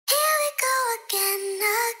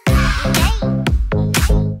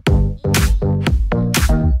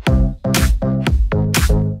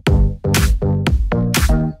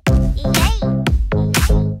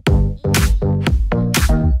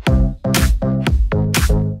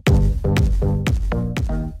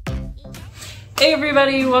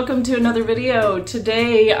everybody, welcome to another video.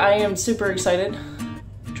 Today I am super excited.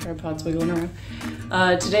 Tripod's wiggling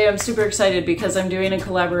around. Today I'm super excited because I'm doing a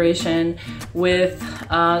collaboration with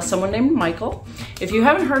someone named Michael. If you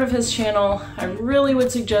haven't heard of his channel, I really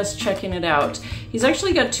would suggest checking it out. He's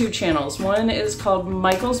actually got two channels. One is called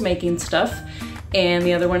Michael's Making Stuff and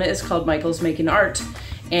the other one is called Michael's Making Art.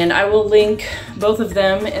 And I will link both of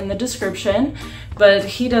them in the description, but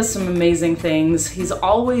he does some amazing things. He's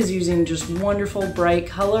always using just wonderful bright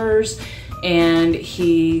colors, and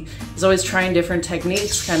he is always trying different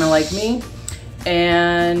techniques, kind of like me.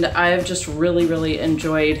 And I've just really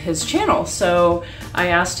enjoyed his channel. So I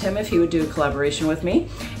asked him if he would do a collaboration with me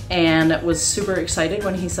and was super excited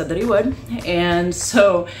when he said that he would. And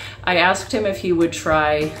so I asked him if he would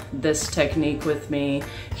try this technique with me.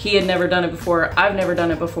 He had never done it before. I've never done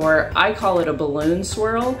it before. I call it a balloon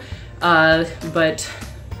swirl, but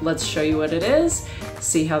let's show you what it is,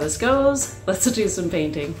 see how this goes. Let's do some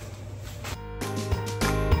painting.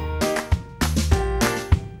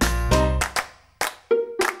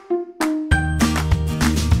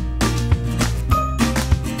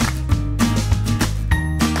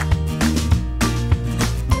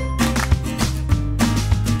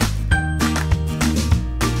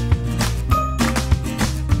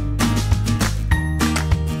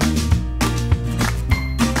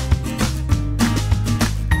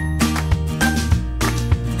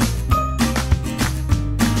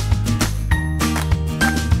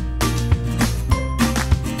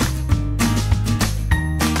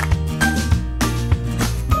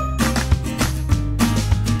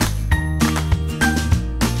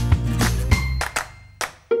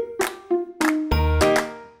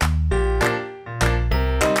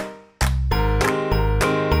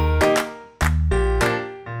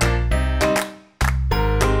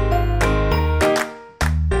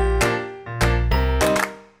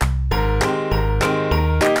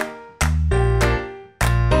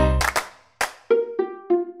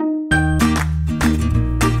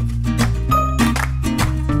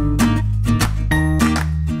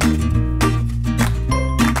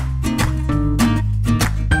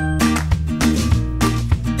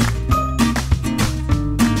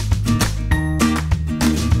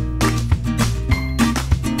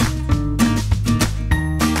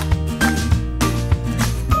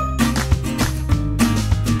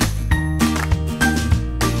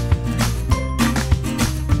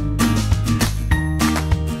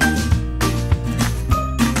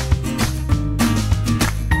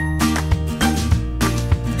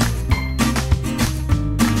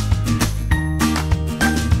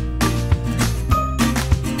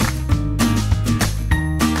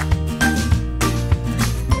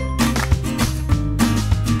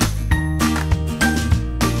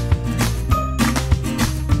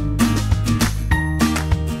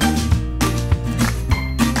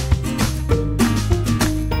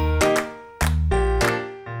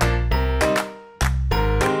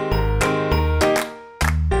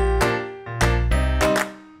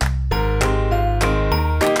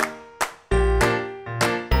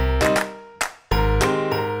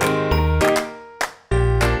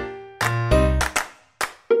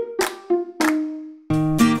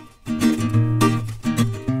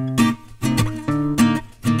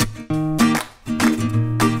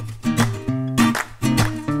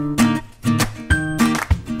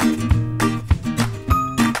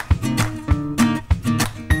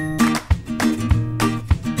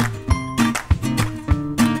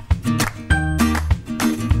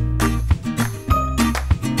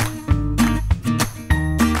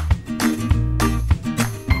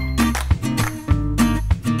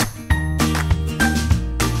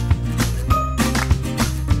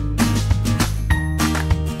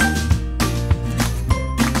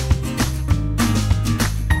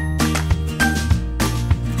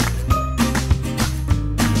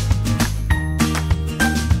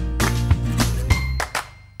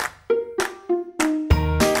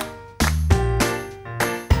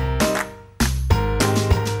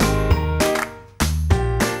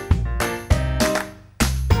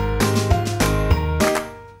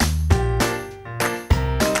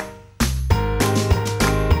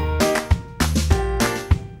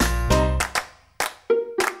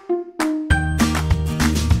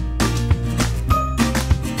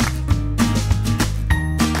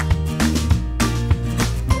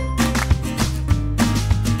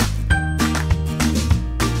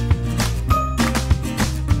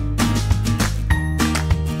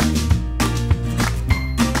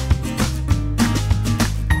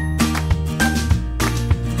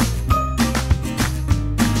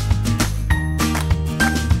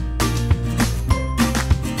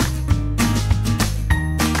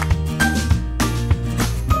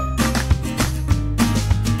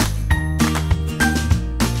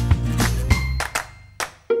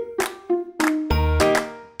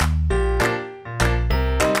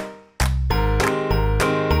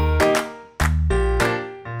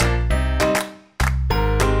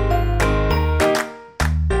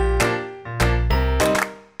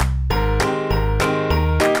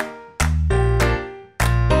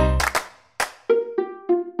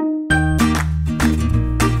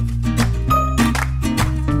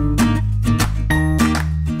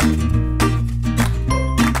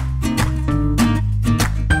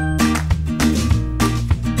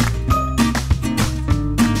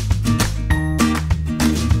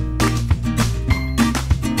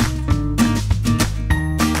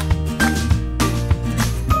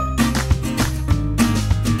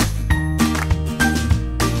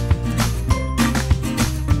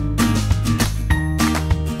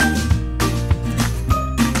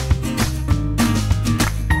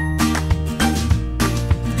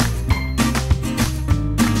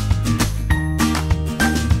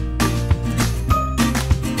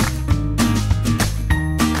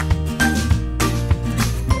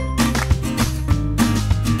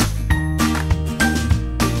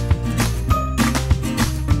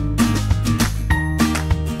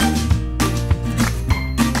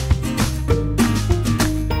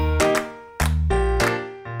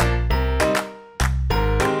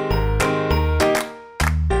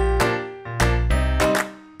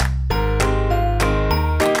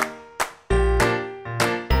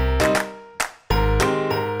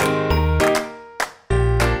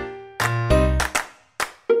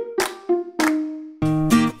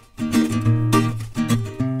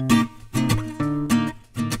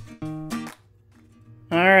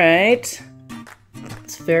 right?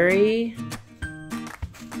 It's very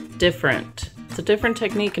different. It's a different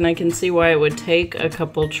technique, and I can see why it would take a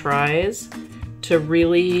couple tries to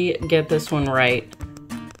really get this one right.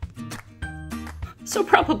 So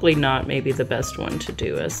probably not maybe the best one to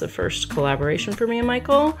do as the first collaboration for me and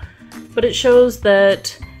Michael, but it shows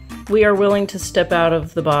that we are willing to step out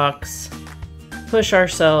of the box, push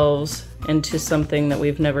ourselves into something that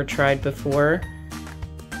we've never tried before,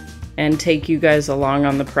 and take you guys along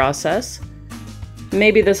on the process.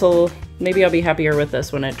 Maybe I'll be happier with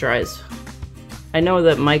this when it dries. I know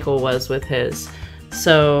that Michael was with his,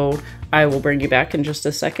 so I will bring you back in just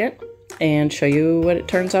a second and show you what it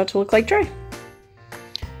turns out to look like dry.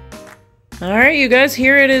 All right, you guys,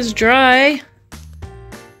 here it is dry.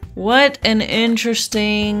 What an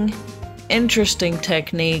interesting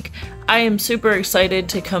technique. I am super excited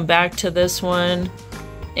to come back to this one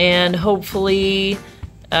and hopefully,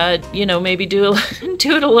 you know, maybe do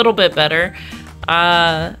it a little bit better.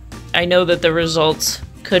 I know that the results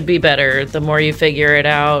could be better the more you figure it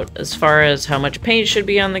out as far as how much paint should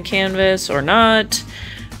be on the canvas or not.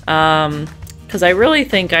 Because I really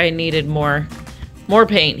think I needed more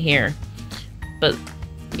paint here. But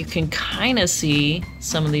you can kind of see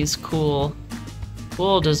some of these cool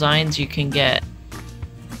designs you can get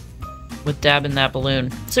with dabbing that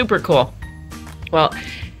balloon. Super cool. Well,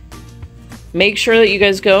 make sure that you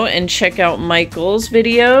guys go and check out Michael's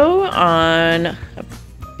video on, I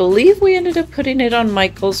believe we ended up putting it on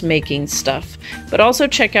Michael's Making Stuff, but also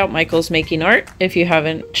check out Michael's Making Art if you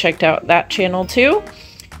haven't checked out that channel too.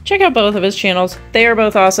 Check out both of his channels. They are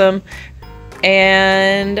both awesome.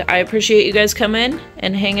 And I appreciate you guys coming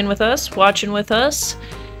and hanging with us, watching with us.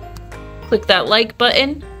 Click that like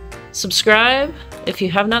button, subscribe if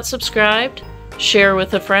you have not subscribed, share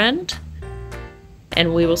with a friend,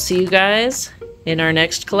 and we will see you guys in our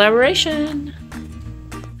next collaboration.